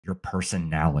Your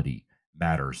personality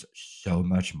matters so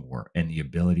much more, and the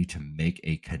ability to make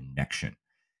a connection.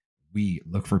 We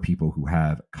look for people who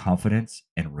have confidence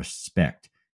and respect.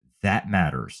 That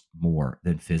matters more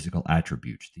than physical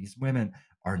attributes. These women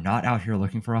are not out here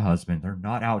looking for a husband. They're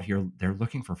not out here, they're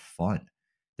looking for fun.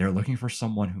 They're looking for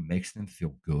someone who makes them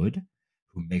feel good,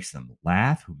 who makes them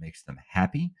laugh, who makes them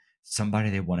happy, somebody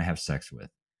they want to have sex with.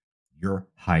 Your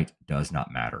height does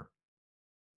not matter.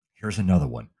 Here's another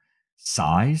one.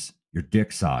 Size, your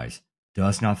dick size,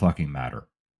 does not fucking matter.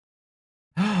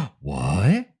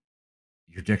 What?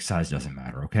 Your dick size doesn't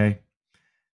matter, okay?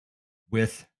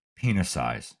 With penis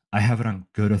size, I have it on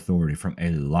good authority from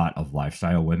a lot of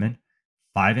lifestyle women.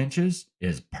 5 inches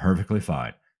is perfectly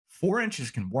fine. 4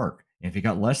 inches can work. If you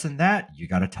got less than that, you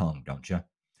got a tongue, don't you?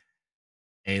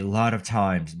 A lot of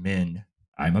times, men,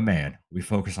 I'm a man, we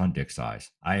focus on dick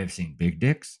size. I have seen big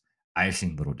dicks. I have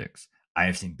seen little dicks. I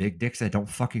have seen big dicks that don't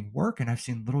fucking work, and I've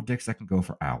seen little dicks that can go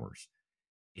for hours.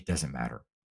 It doesn't matter.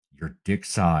 Your dick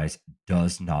size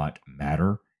does not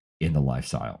matter in the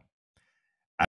lifestyle.